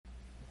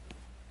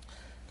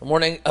Good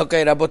morning.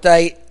 Okay,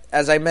 Rabotai,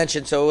 as I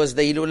mentioned, so it was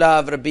the Hilula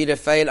of Rabbi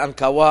Rafael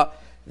Ankawa,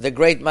 the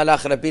great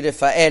Malach Rabbi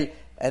Rafael,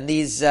 and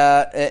these,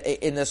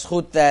 in the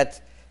schut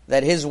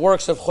that his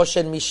works of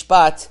Choshen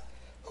Mishpat,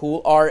 who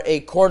are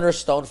a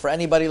cornerstone for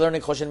anybody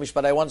learning Choshen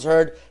Mishpat. I once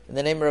heard in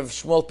the name of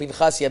Shmuel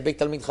Pinchasi, a big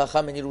Talmid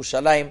Chacham in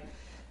Yerushalayim,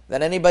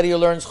 that anybody who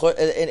learns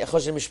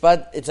Choshen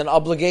Mishpat, it's an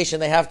obligation.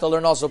 They have to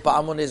learn also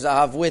Pa'amun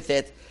Zahav with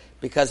it,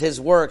 because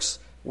his works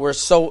were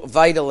so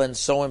vital and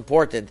so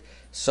important.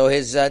 So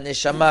his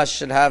neshama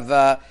should have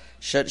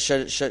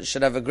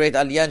a great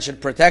aliyah and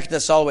should protect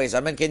us always.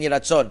 Amen. Ken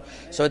Yiratzon.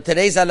 So in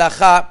today's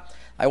halacha,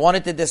 I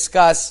wanted to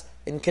discuss,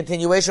 in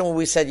continuation what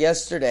we said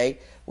yesterday,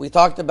 we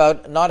talked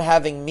about not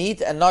having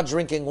meat and not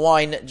drinking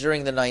wine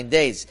during the 9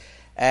 days.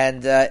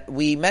 And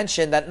we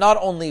mentioned that not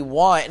only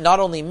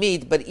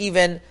meat, but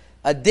even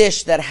a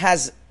dish that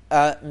has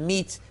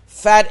meat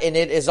fat in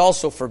it is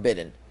also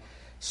forbidden.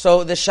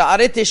 So the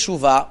Sha'arei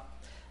Teshuvah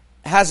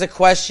has a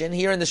question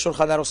here in the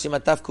Shulchan Aruch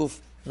Siman Tav Kuf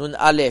Nun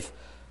Aleph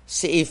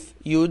Seif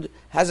Yud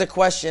has a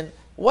question.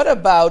 What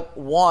about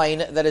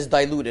wine that is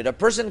diluted? A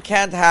person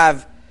can't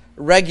have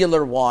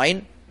regular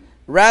wine.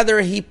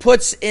 Rather, he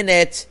puts in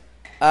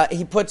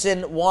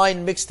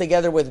wine mixed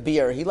together with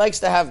beer. He likes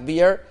to have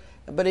beer,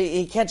 but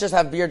he can't just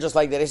have beer just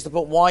like that. He has to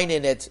put wine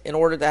in it in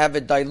order to have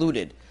it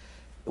diluted.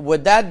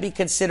 Would that be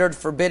considered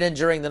forbidden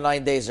during the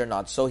 9 days or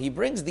not? So he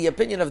brings the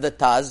opinion of the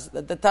Taz,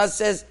 that the Taz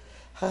says,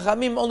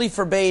 Chachamim only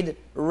forbade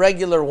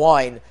regular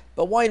wine,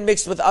 but wine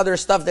mixed with other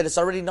stuff that it's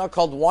already not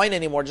called wine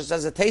anymore, just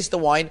as a taste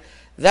of wine,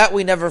 that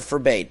we never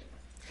forbade.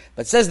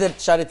 But says that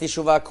Sha'arei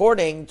Teshuvah,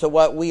 according to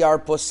what we are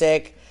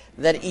posek,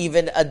 that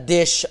even a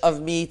dish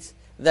of meat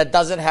that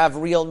doesn't have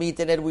real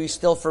meat in it, we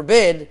still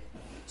forbid.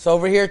 So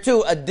over here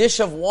too, a dish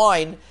of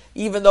wine,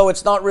 even though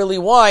it's not really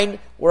wine,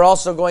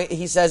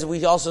 he says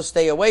we also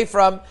stay away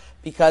from,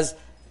 because,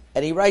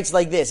 and he writes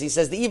like this, he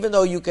says that even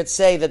though you could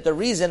say that the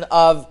reason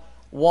of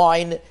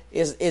wine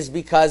is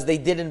because they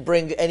didn't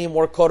bring any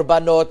more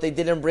korbanot, they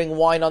didn't bring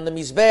wine on the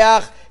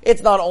mizbeach,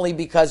 it's not only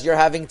because you're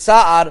having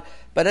tsa'ar,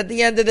 but at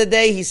the end of the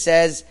day, he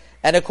says,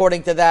 and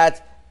according to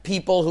that,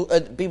 people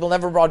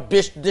never brought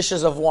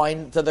dishes of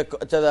wine to the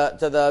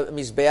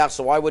mizbeach,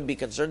 so I would be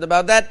concerned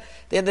about that.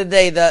 At the end of the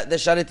day, the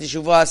Sha'arei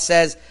Teshuvah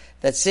says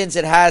that since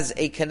it has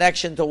a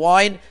connection to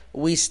wine,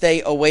 we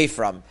stay away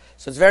from.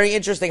 So it's very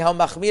interesting how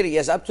Machmir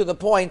is, up to the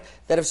point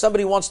that if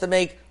somebody wants to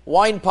make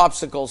wine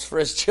popsicles for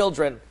his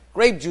children,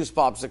 grape juice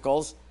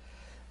popsicles,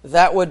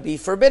 that would be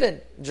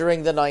forbidden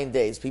during the 9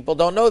 days. People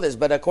don't know this,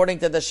 but according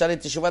to the Sha'arei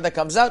Teshuvah that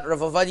comes out,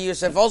 Rav Ovadia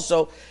Yosef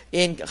also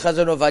in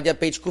Chazon Ovadia,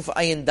 page Kuf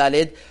Ayin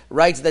Dalid,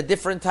 writes that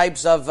different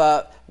types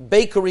of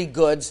bakery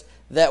goods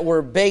that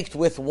were baked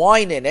with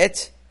wine in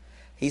it,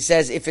 he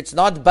says if it's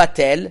not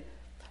batel,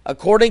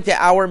 according to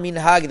our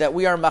minhag that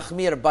we are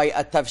machmir by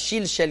a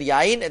tavshil shel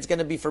yain, it's going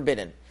to be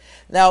forbidden.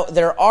 Now,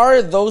 there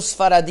are those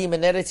Faradim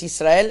in Eretz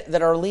Yisrael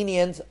that are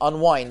lenient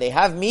on wine. They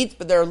have meat,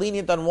 but they're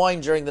lenient on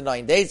wine during the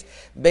 9 days,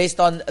 based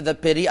on the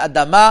Peri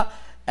Adama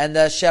and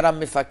the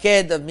Sheram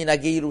Mifaked of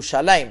Minagi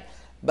Yerushalayim.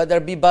 But there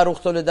be Baruch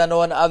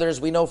Toledano and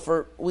others, we've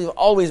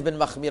always been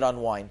machmir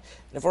on wine.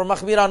 And if we're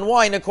machmir on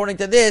wine, according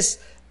to this,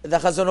 the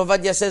Chazon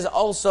Ovadia says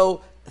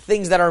also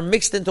things that are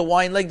mixed into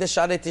wine, like the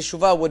Sha'arei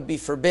Teshuvah, would be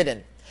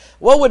forbidden.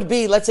 What would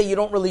be, let's say you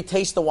don't really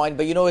taste the wine,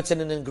 but you know it's in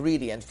an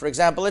ingredient. For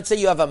example, let's say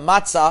you have a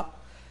matzah,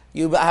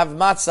 you have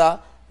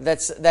matzah that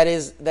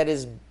is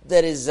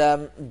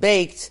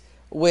baked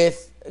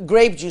with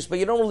grape juice, but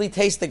you don't really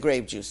taste the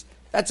grape juice.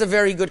 That's a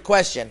very good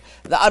question.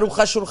 The Aruch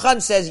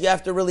HaShulchan says you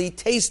have to really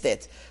taste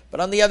it. But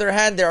on the other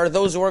hand, there are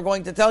those who are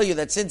going to tell you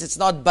that since it's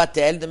not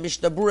batel, the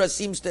Mishnah Berurah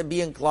seems to be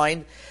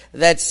inclined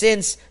that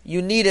since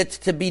you need it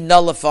to be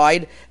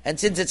nullified, and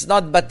since it's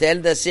not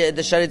batel, the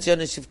Sha'arei Tzion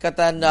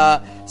Sifkatan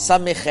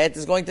Samichet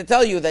is going to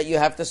tell you that you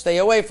have to stay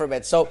away from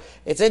it. So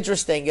it's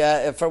interesting. We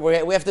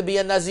have to be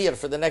a Nazir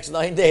for the next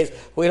 9 days.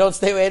 We don't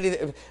stay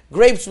away.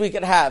 Grapes we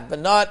can have,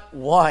 but not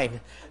wine.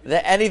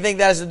 Anything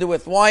that has to do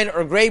with wine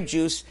or grape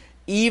juice,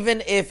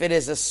 even if it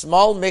is a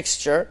small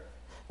mixture,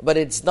 but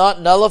it's not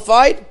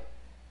nullified,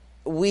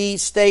 we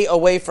stay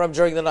away from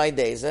during the 9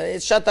 days.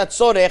 It's shatat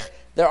sorech.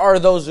 There are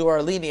those who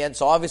are lenient.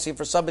 So obviously,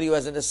 for somebody who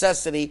has a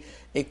necessity,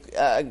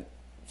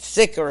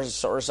 sick or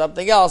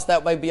something else,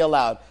 that might be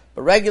allowed.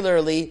 But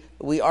regularly,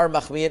 we are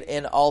machmir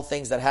in all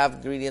things that have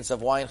ingredients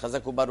of wine.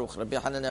 Chazaku baruch. Rabbi Hanan